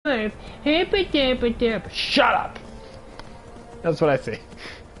Shut up! That's what I say.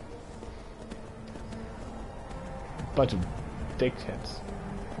 Bunch of dickheads.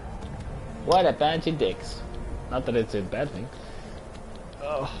 What a bunch of dicks. Not that it's a bad thing.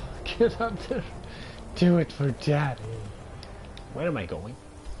 Oh, get up there. Do it for daddy. Where am I going?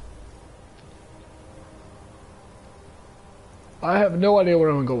 I have no idea where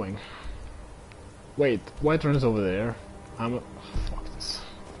I'm going. Wait, Whiterun is over there. Oh, fuck this.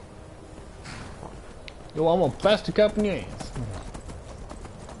 Yo, I'm gonna bust a cup in your ass.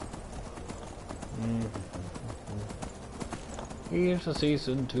 Here's a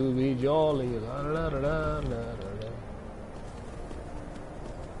season to be jolly. La, la, la, la, la, la.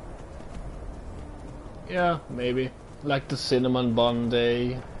 Yeah, maybe. Like the cinnamon bun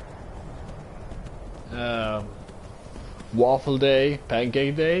day. Waffle day,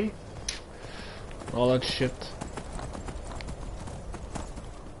 pancake day. All that shit.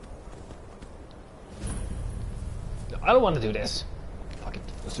 I don't want to do this. Fuck it,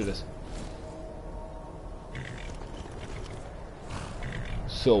 let's do this.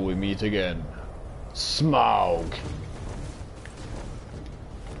 So we meet again. Smaug.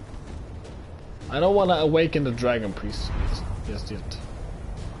 I don't want to awaken the dragon priest just yet.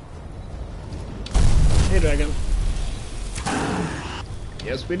 Hey dragon.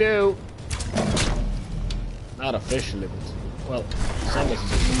 Yes we do. Not officially, but well, some of us.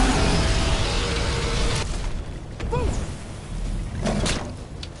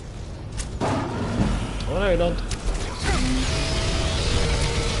 Oh no, you don't.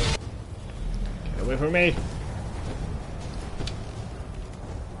 Get away from me.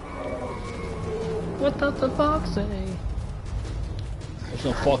 What does the fox say? There's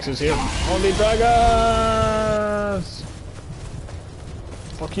no foxes here. Only dragons!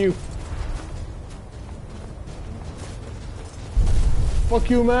 Fuck you. Fuck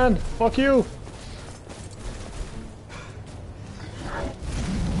you, man. Fuck you.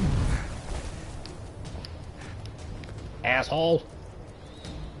 Asshole.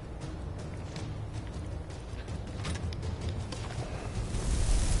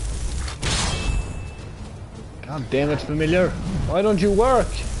 God damn it, familiar. Why don't you work?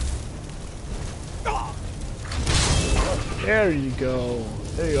 There you go.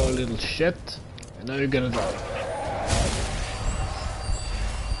 There you go, little shit. And now you're gonna die.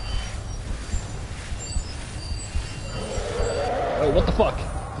 Oh, what the fuck?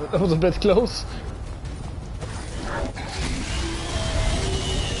 That was a bit close.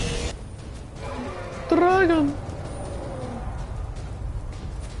 Dragon!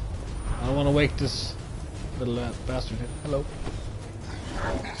 I don't want to wake this little bastard here. Hello.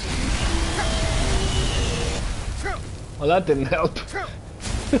 Well, that didn't help.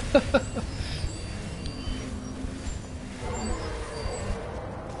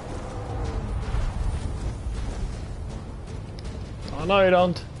 Oh, no, you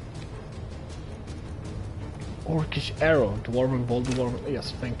don't. Orcish arrow, dwarven bolt, dwarven.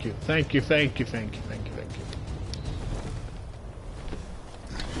 Yes, thank you, thank you, thank you, thank you, thank you, thank you.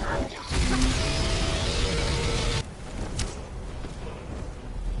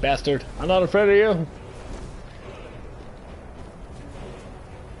 Bastard, I'm not afraid of you.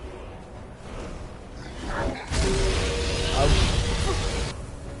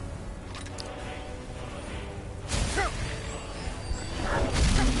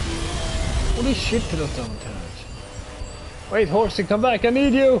 Holy shit, to those damage. Wait, horsey, come back, I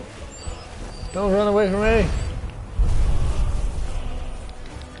need you! Don't run away from me!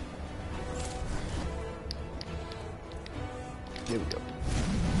 Here we go.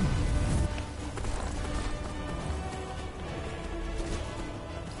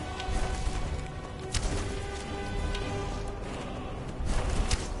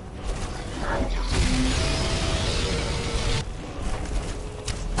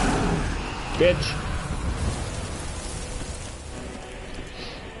 Bitch.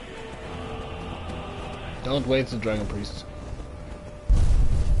 Don't wait the dragon priest.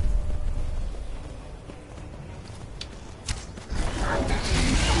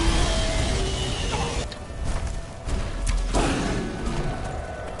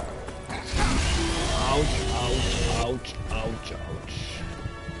 Ouch, ouch, ouch, ouch, ouch.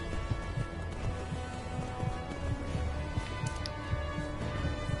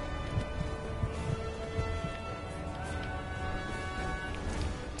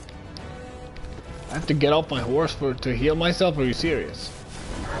 I have to get off my horse to heal myself, are you serious?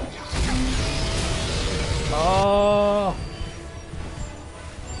 Oh!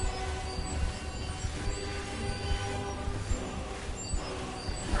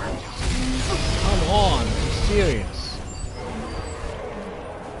 Come on, are you serious?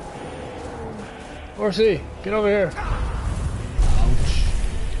 Horsey, get over here. Ouch.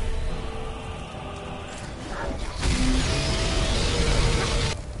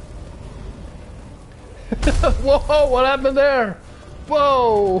 Whoa, what happened there?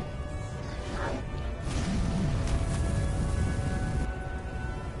 Whoa!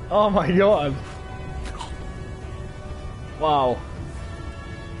 Oh my god. Wow.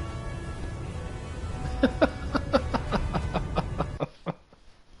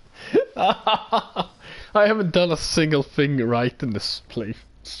 I haven't done a single thing right in this play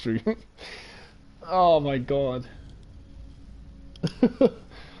stream. Oh my god. Well,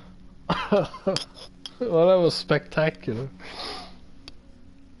 that was spectacular.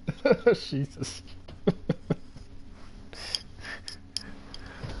 Jesus.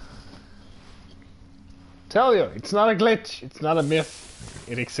 Tell you, it's not a glitch, it's not a myth.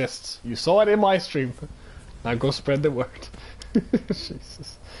 It exists. You saw it in my stream. Now go spread the word.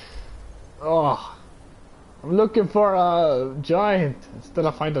 Jesus. Oh. I'm looking for a giant. Instead I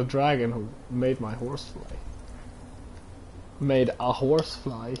find a dragon who made my horse fly. Made a horse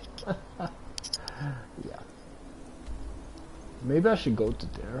fly. Yeah. Maybe I should go to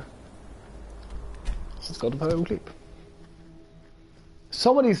there. Let's go to Power-Clip.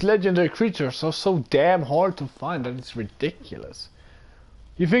 Some of these legendary creatures are so damn hard to find that it's ridiculous.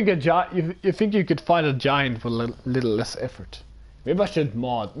 You think you think you could find a giant with a little less effort? Maybe I should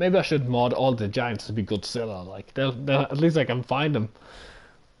mod. Maybe I should mod all the giants to be Godzilla. Like, at least I can find them.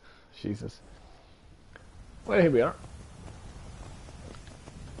 Jesus. Well, here we are.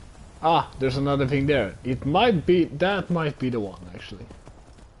 Ah, there's another thing there. It might be, that might be the one, actually.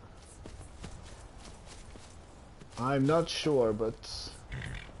 I'm not sure, but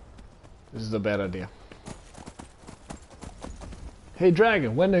this is a bad idea. Hey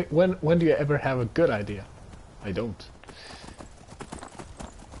Dragon, when do you ever have a good idea? I don't.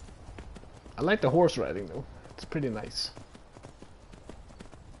 I like the horse riding though. It's pretty nice.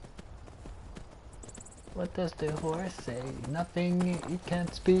 What does the horse say? Nothing, it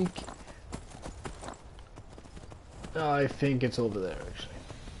can't speak. I think it's over there actually.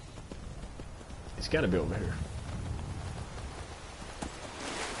 It's gotta be over here.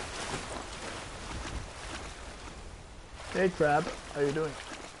 Hey Crab, how you doing?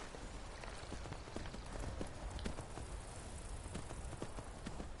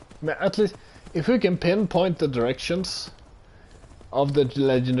 At least, if we can pinpoint the directions of the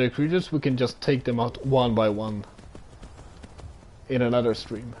legendary creatures, we can just take them out one by one in another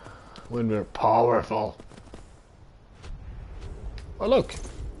stream when we're powerful. Oh look!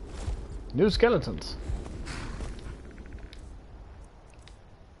 New skeletons.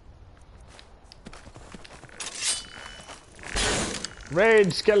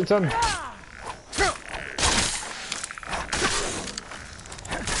 Rage skeleton!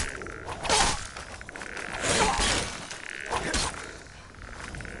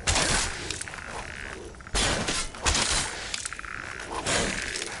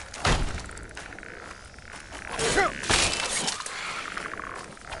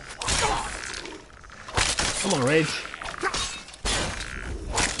 Come on, Rage.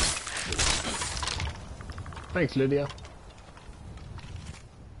 Thanks, Lydia.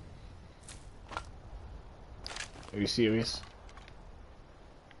 Are you serious?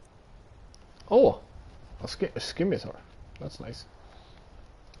 Oh! A skimitar. That's nice.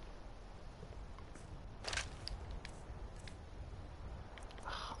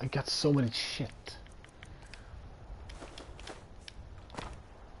 I got so many shit.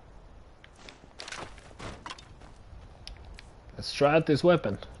 Let's try out this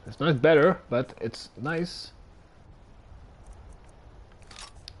weapon. It's not better, but it's nice.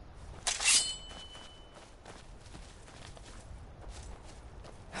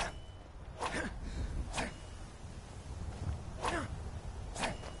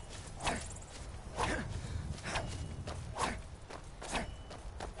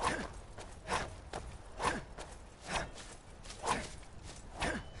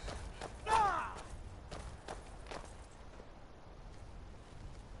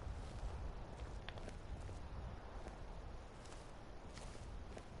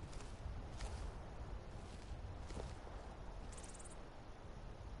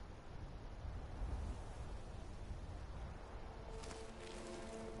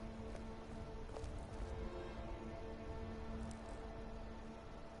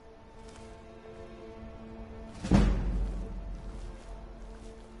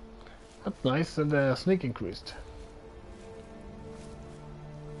 That's nice, and the sneak increased.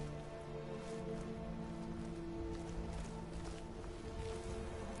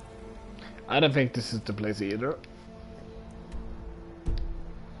 I don't think this is the place either.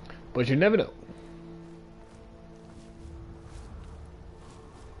 But you never know.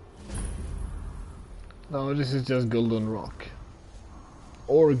 No, this is just golden rock.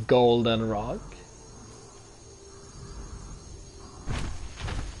 Or golden rock.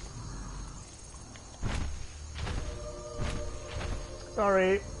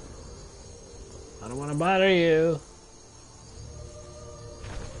 Sorry. I don't want to bother you.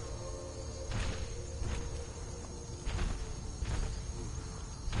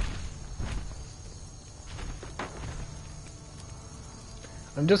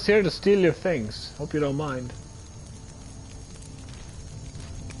 I'm just here to steal your things. Hope you don't mind.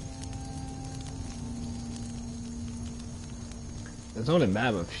 There's only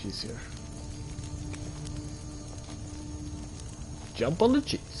Mammoth, she's here. Jump on the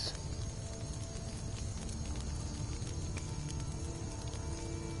cheese.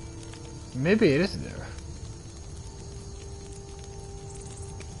 Maybe it is there.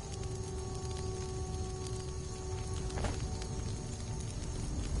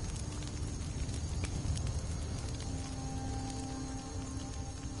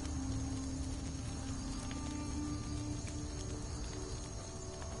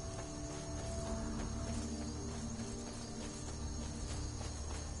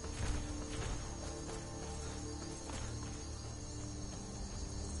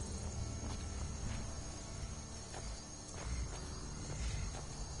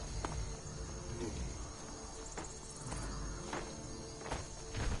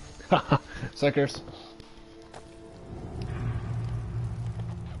 Suckers.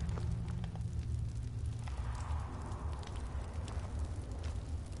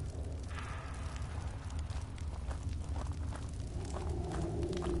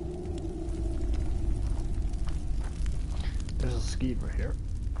 There's a skeever here.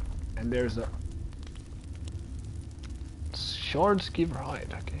 And there's a short skeever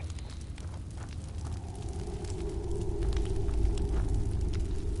hide, okay.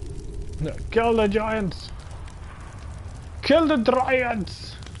 No, kill the giants! Kill the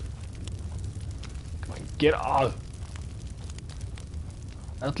giants! Come on, get out!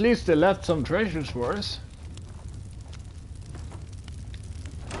 At least they left some treasures for us.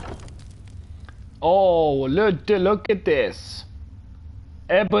 Oh, look at this!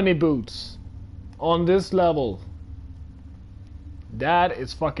 Ebony boots on this level. That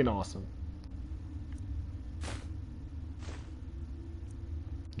is fucking awesome.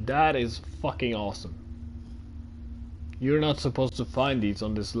 That is fucking awesome. You're not supposed to find these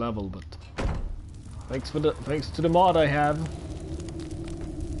on this level, but thanks to the mod I have.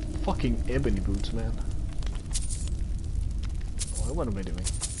 Fucking ebony boots, man. Oh, what am I doing?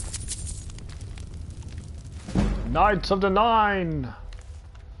 Knights of the Nine!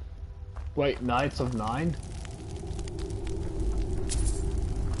 Wait, Knights of Nine?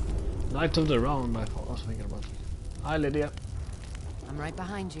 Knights of the Round, I was thinking about. Hi, Lydia. I'm right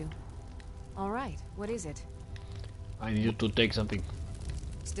behind you. All right, what is it? I need you to take something.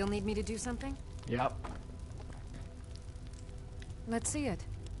 Still need me to do something? Yep. Let's see it.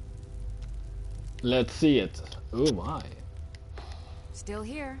 Let's see it. Oh my. Still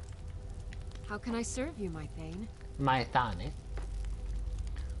here. How can I serve you, my Thane? My Thane.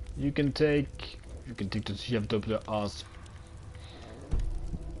 You can take the shift up the ass.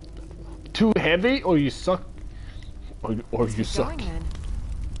 Too heavy, or you suck. Or you suck. Going, then.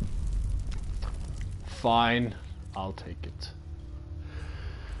 Fine, I'll take it.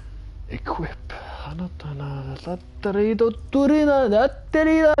 Equip.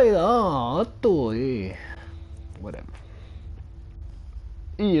 Whatever.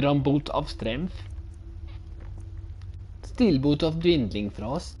 Iron boot of strength. Steel boot of dwindling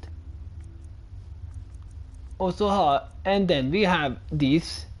frost. Also and then we have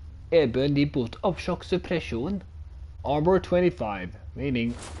this ebony boot of shock suppression. Armor 25,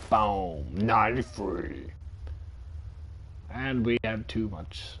 meaning boom, 93. And we have too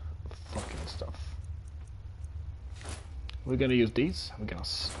much fucking stuff. We're gonna use these. We're gonna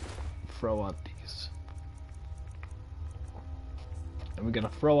throw out these. And we're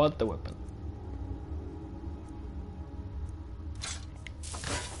gonna throw out the weapon.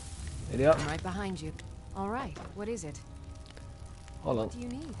 Idiot. I'm right behind you. All right, what is it? Hold on. What do you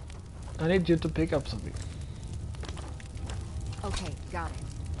need? I need you to pick up something. Okay, got it.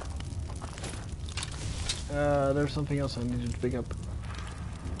 There's something else I need you to pick up.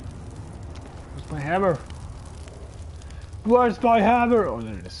 Where's my hammer? Where's my hammer? Oh,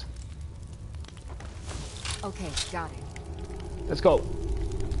 there it is. Okay, got it. Let's go.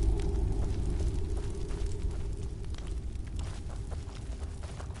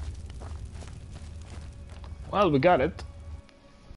 Well, we got it.